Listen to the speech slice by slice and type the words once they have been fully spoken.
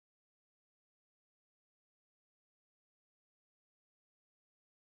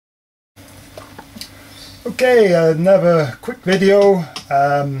Okay, another quick video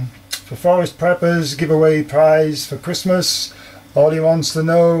for Forest Preppers giveaway prize for Christmas. All he wants to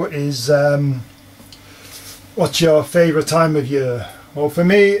know is what's your favourite time of year? Well, for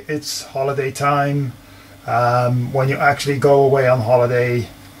me it's holiday time, when you actually go away on holiday,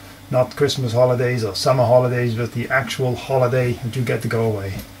 not Christmas holidays or summer holidays, but the actual holiday that you get to go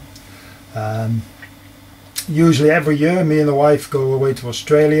away. Usually every year me and the wife go away to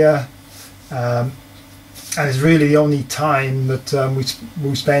Australia, and it's really the only time that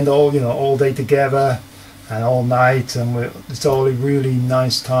we spend all day together and all night, and it's all really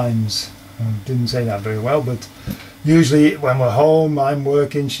nice times. I didn't say that very well, but usually when we're home, I'm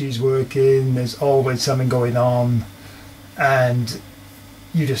working, she's working, there's always something going on, and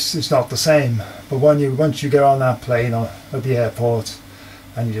it's not the same. But once you get on that plane or at the airport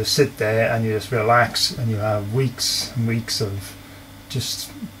and you just sit there and you just relax, and you have weeks and weeks of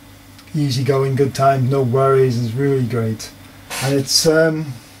just easy going, good times, no worries. It's really great, and it's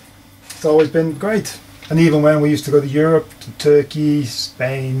always been great. And even when we used to go to Europe, to Turkey,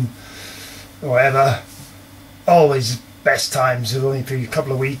 Spain, wherever, always best times. It's only for a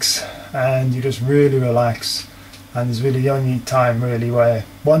couple of weeks and you just really relax, and it's really the only time really where,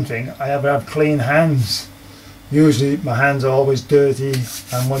 one thing, I ever have clean hands. Usually my hands are always dirty,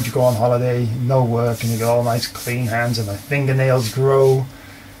 and once you go on holiday, no work, and you get all nice clean hands, and my fingernails grow.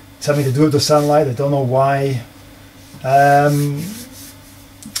 Something to do with the sunlight, I don't know why.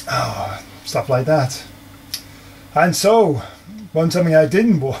 Stuff like that. And so, something I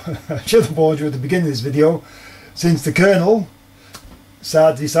should have warned you at the beginning of this video, since the Colonel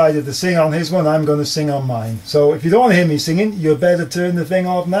decided to sing on his one, I'm going to sing on mine. So if you don't want to hear me singing, you better turn the thing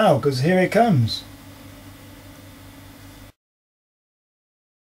off now, because here it comes.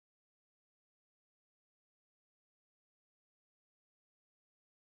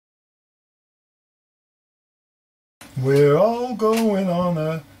 We're all going on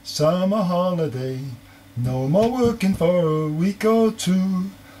a summer holiday, no more working for a week or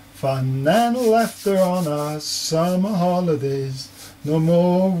two. Fun and laughter on our summer holidays, no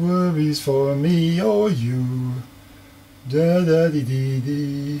more worries for me or you. Da da dee dee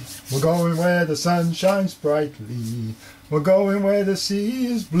dee. We're going where the sun shines brightly, we're going where the sea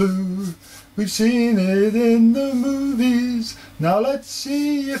is blue. We've seen it in the movies, now let's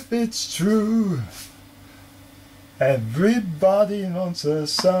see if it's true. Everybody wants a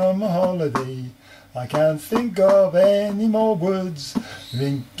summer holiday, I can't think of any more words.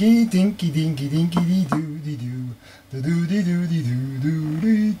 Rinky dinky dinky dinky dee doo dee doo, doo doo dee doo dee doo doo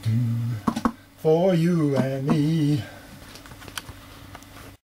dee doo, for you and me.